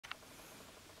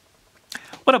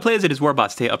What up, players? It is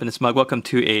WarbossTae up in this mug. Welcome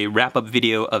to a wrap-up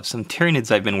video of some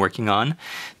Tyranids I've been working on.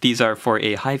 These are for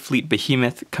a High Fleet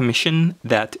Behemoth commission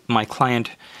that my client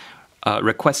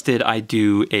requested I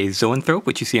do a Zoanthrope,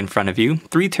 which you see in front of you,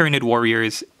 3 Tyranid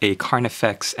Warriors, a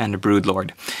Carnifex, and a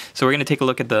Broodlord. So we're going to take a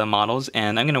look at the models,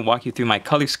 and I'm going to walk you through my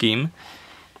color scheme.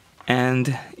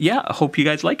 And yeah, I hope you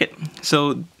guys like it.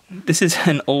 So this is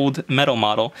an old metal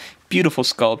model, beautiful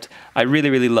sculpt. I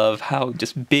really love how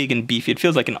just big and beefy. It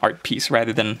feels like an art piece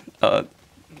rather than a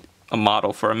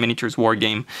model for a miniatures war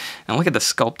game. And look at the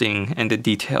sculpting and the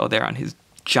detail there on his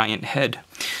giant head.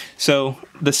 So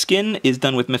the skin is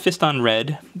done with Mephiston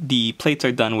Red. The plates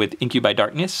are done with Incubi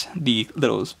Darkness. The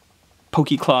little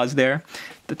pokey claws there.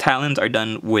 The talons are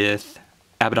done with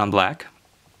Abaddon Black.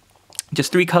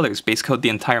 Just 3 colors, base coat the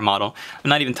entire model. I'm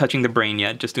not even touching the brain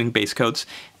yet, just doing base coats.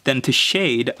 Then to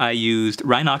shade, I used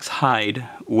Rhinox Hide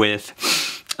with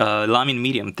Lamian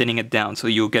Medium, thinning it down. So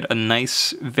you'll get a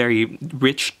nice, very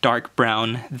rich, dark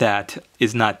brown that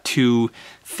is not too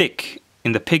thick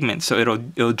in the pigment, so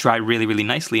it'll dry really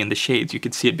nicely in the shades. You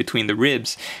can see it between the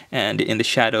ribs and in the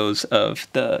shadows of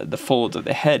the folds of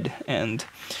the head, and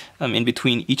in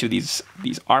between each of these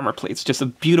armor plates. Just a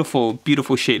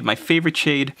beautiful shade. My favorite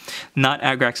shade, not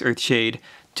Agrax Earth shade.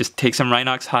 Just take some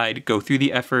Rhinox Hide, go through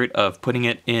the effort of putting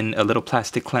it in a little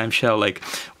plastic clamshell like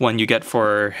one you get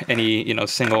for any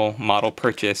single model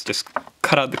purchase. Just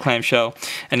cut out the clamshell,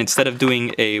 and instead of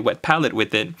doing a wet palette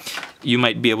with it, you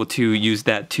might be able to use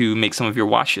that to make some of your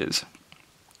washes.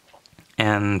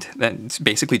 And that's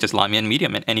basically just Lamian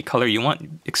Medium in any color you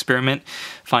want. Experiment,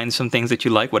 find some things that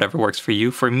you like, whatever works for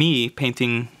you. For me,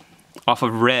 painting off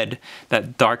of red,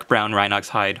 that dark brown Rhinox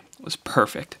Hide was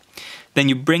perfect. Then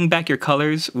you bring back your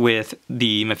colors with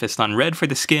the Mephiston Red for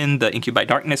the skin, the Incubi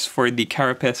Darkness for the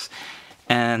carapace,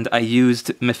 and I used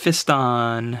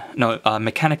Mechanicum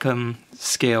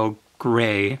Scale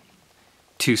Gray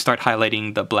to start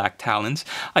highlighting the black talons.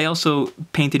 I also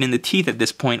painted in the teeth at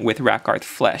this point with Rakarth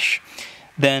Flesh.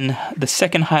 Then the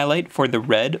second highlight for the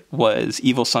red was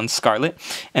Evil Sun Scarlet,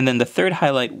 and then the third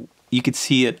highlight, you could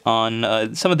see it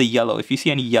on some of the yellow. If you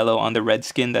see any yellow on the red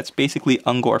skin, that's basically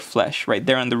Ungor Flesh right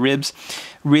there on the ribs.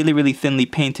 Really thinly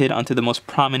painted onto the most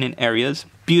prominent areas.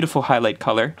 Beautiful highlight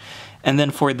color. And then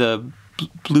for the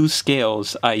blue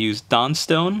scales, I used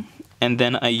Dawnstone, and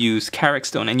then I used Carrick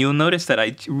Stone. And you'll notice that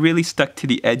I really stuck to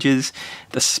the edges,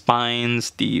 the spines,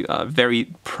 the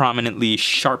very prominently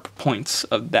sharp points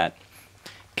of that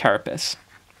carapace.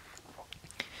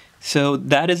 So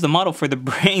that is the model. For the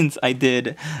brains, I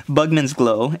did Bugman's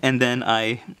Glow, and then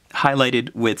I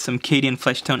highlighted with some Cadian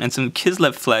Flesh Tone and some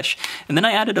Kislev Flesh, and then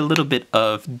I added a little bit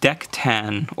of Deck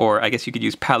Tan, or I guess you could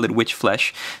use Pallid Witch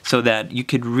Flesh, so that you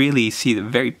could really see the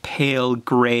very pale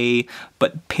gray,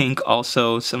 but pink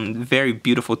also, some very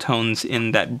beautiful tones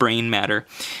in that brain matter.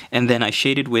 And then I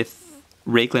shaded with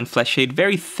Rakelin Flesh Shade,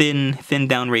 very thin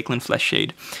down Rakelin Flesh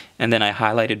Shade, and then I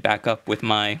highlighted back up with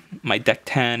my Deck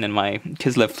Tan and my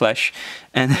Kislev Flesh,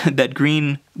 and that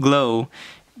green glow,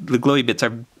 the glowy bits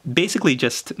are basically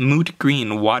just moot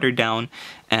green watered down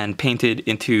and painted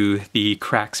into the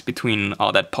cracks between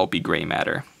all that pulpy gray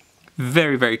matter.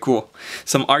 Very cool.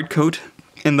 Some art coat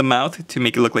in the mouth to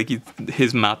make it look like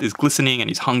his mouth is glistening and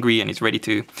he's hungry and he's ready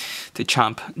to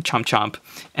chomp,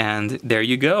 and there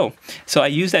you go. So I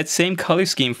use that same color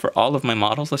scheme for all of my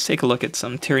models. Let's take a look at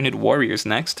some Tyranid Warriors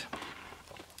next.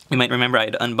 You might remember I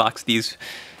had unboxed these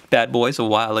bad boys a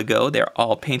while ago. They're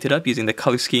all painted up using the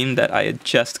color scheme that I had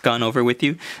just gone over with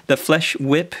you. The Flesh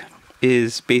Whip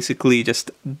is basically just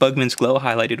Bugman's Glow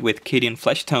highlighted with Cadian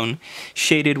Flesh Tone,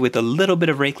 shaded with a little bit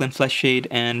of Rakelin Flesh Shade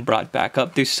and brought back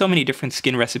up. There's so many different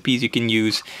skin recipes you can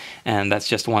use, and that's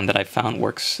just one that I found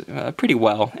works pretty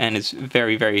well and is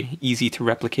very easy to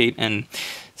replicate, and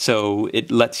so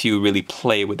it lets you really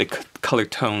play with the color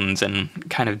tones and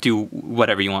kind of do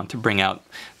whatever you want to bring out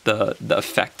the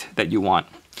effect that you want.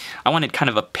 I wanted kind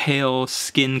of a pale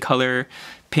skin color,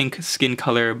 pink skin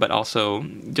color, but also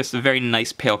just a very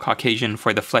nice pale Caucasian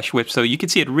for the Flesh Whip, so you can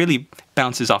see it really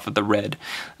bounces off of the red.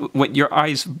 When your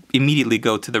eyes immediately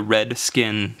go to the red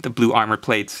skin, the blue armor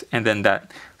plates, and then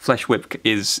that Flesh Whip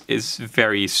is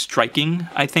very striking,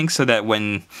 I think, so that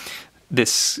when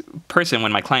this person,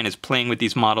 when my client is playing with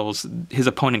these models, his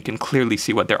opponent can clearly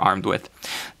see what they're armed with.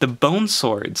 The Bone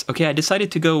Swords, okay, I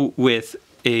decided to go with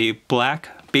a black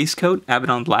base coat,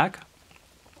 Abaddon Black,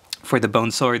 for the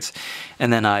Bone Swords,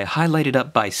 and then I highlighted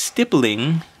up by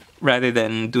stippling rather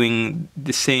than doing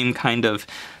the same kind of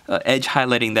edge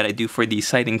highlighting that I do for the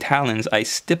Scything Talons. I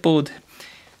stippled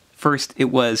First, it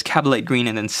was Cabalite green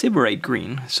and then Sybarite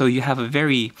green. So you have a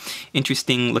very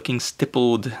interesting looking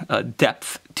stippled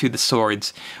depth to the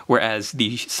swords, whereas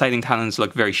the Scything Talons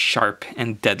look very sharp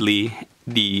and deadly.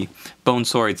 The Bone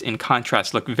Swords, in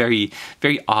contrast, look very,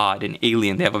 very odd and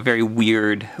alien. They have a very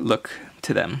weird look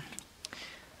to them.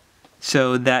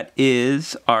 So that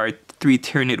is our 3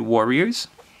 Tyranid Warriors.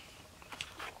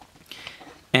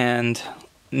 And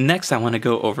next I want to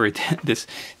go over this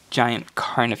giant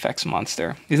Carnifex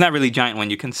monster. He's not really giant when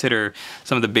you consider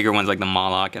some of the bigger ones like the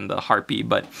Moloch and the Harpy,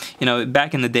 but you know,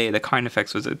 back in the day, the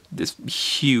Carnifex was this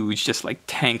huge, just like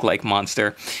tank-like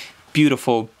monster.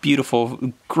 Beautiful,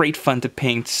 beautiful, great fun to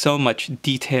paint, so much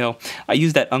detail. I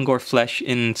used that Ungor flesh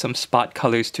in some spot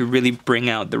colors to really bring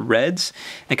out the reds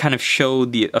and kind of show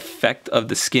the effect of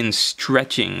the skin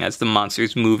stretching as the monster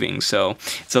is moving. So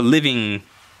it's a living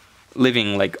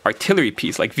like artillery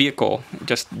piece, like vehicle,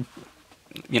 just,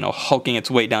 you know, hulking its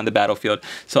way down the battlefield.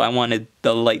 So I wanted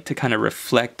the light to kind of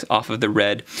reflect off of the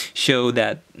red, show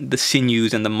that the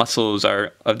sinews and the muscles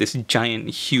of this giant,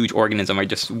 huge organism are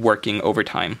just working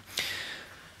overtime.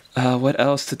 What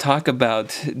else to talk about?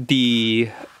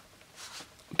 The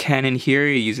cannon here,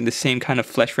 you're using the same kind of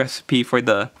flesh recipe for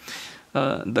the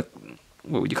what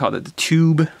would you call it? The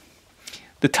tube.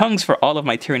 The tongues for all of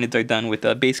my Tyranids are done with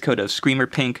a base coat of Screamer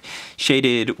Pink,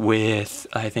 shaded with,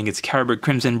 I think it's Caribou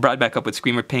Crimson, brought back up with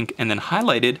Screamer Pink, and then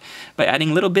highlighted by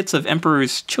adding little bits of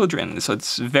Emperor's Children. So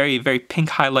it's very, very pink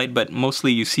highlight, but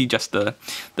mostly you see just the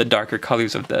darker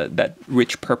colors of that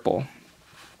rich purple.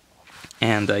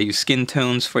 And I use skin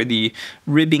tones for the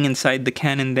ribbing inside the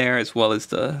cannon there, as well as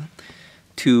the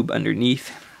tube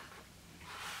underneath.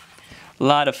 A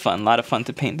lot of fun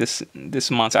to paint this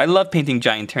monster. I love painting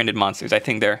giant Tyranid monsters. I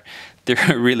think they're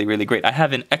really, really great. I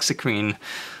have an Exocrine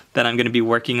that I'm going to be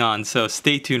working on, so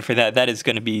stay tuned for that. That is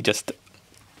going to be just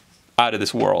out of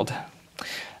this world.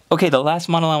 Okay, the last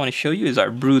model I want to show you is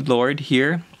our Broodlord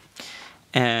here.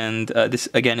 And this,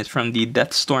 again, is from the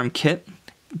Deathstorm kit.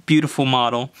 Beautiful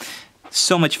model.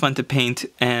 So much fun to paint,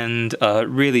 and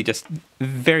really just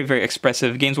very, very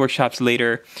expressive. Games Workshop's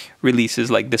later releases,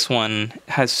 like this one,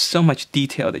 has so much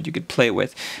detail that you could play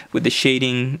with the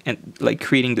shading and like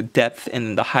creating the depth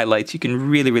and the highlights. You can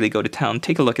really, really go to town.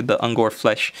 Take a look at the Ungor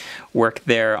flesh work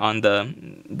there on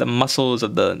the muscles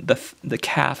of the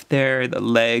calf there, the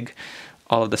leg,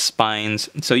 all of the spines.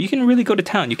 So you can really go to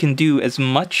town. You can do as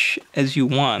much as you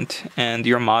want, and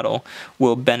your model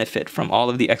will benefit from all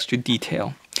of the extra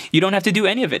detail. You don't have to do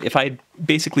any of it. If I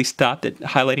basically stopped at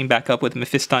highlighting back up with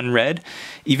Mephiston Red,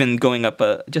 even going up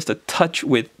just a touch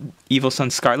with Evil Sun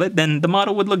Scarlet, then the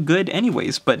model would look good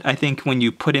anyways. But I think when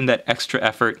you put in that extra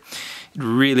effort, it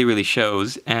really, really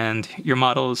shows, and your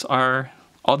models are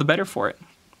all the better for it.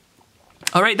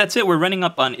 All right, that's it. We're running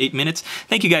up on 8 minutes.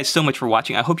 Thank you guys so much for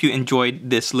watching. I hope you enjoyed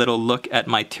this little look at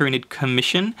my Tyranid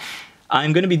commission.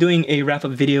 I'm going to be doing a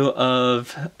wrap-up video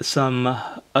of some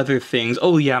other things.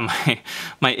 Oh yeah,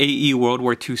 my AE World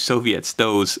War II Soviets.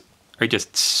 Those are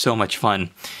just so much fun.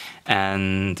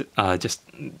 And just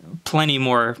plenty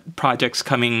more projects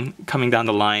coming down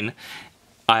the line.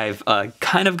 I've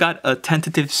kind of got a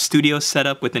tentative studio set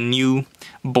up with a new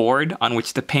board on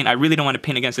which to paint. I really don't want to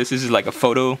paint against this. This is like a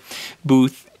photo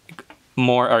booth,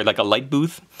 or like a light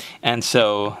booth. And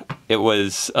so it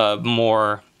was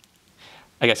more...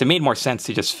 I guess it made more sense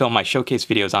to just film my showcase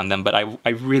videos on them, but I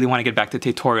really want to get back to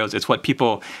tutorials. It's what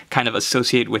people kind of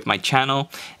associate with my channel,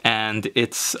 and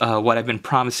it's what I've been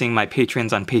promising my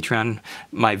patrons on Patreon,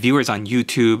 my viewers on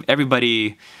YouTube.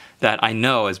 Everybody that I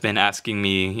know has been asking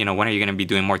me, you know, when are you going to be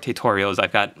doing more tutorials?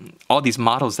 I've got all these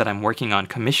models that I'm working on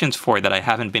commissions for that I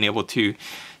haven't been able to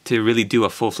really do a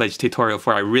full-fledged tutorial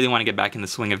for. I really want to get back in the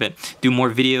swing of it. Do more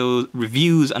video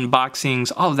reviews,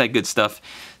 unboxings, all of that good stuff.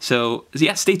 So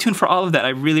yeah, stay tuned for all of that. I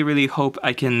really, really hope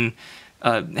I can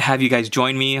have you guys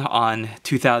join me on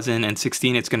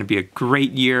 2016. It's going to be a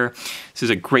great year. This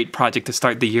is a great project to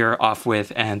start the year off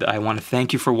with, and I want to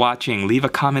thank you for watching. Leave a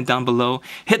comment down below.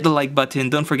 Hit the like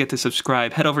button. Don't forget to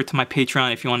subscribe. Head over to my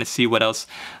Patreon if you want to see what else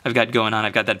I've got going on.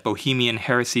 I've got that Bohemian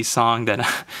Heresy song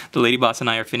that the Lady Boss and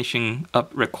I are finishing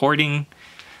up recording.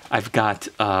 I've got,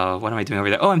 what am I doing over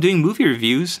there? Oh, I'm doing movie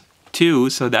reviews too,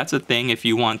 so that's a thing if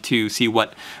you want to see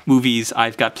what movies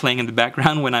I've got playing in the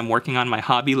background when I'm working on my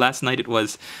hobby. Last night it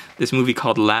was this movie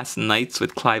called Last Nights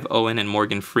with Clive Owen and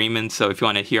Morgan Freeman, so if you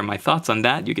want to hear my thoughts on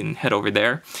that, you can head over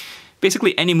there.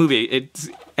 Basically any movie, it's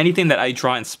anything that I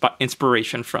draw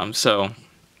inspiration from, so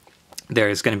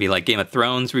there's going to be like Game of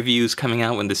Thrones reviews coming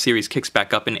out when the series kicks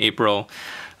back up in April.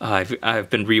 I've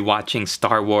been rewatching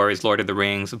Star Wars, Lord of the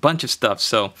Rings, a bunch of stuff.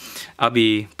 So I'll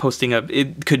be posting up.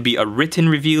 It could be a written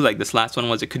review like this last one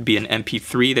was. It could be an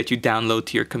MP3 that you download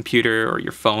to your computer or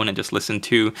your phone and just listen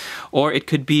to, or it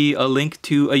could be a link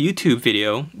to a YouTube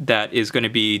video that is going to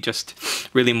be just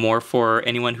really more for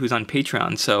anyone who's on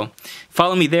Patreon. So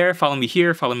follow me there, follow me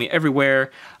here, follow me everywhere.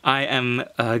 I am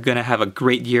going to have a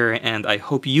great year, and I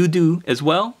hope you do as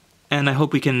well. And I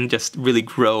hope we can just really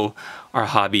grow our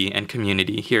hobby and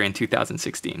community here in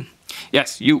 2016.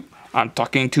 Yes, you. I'm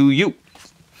talking to you.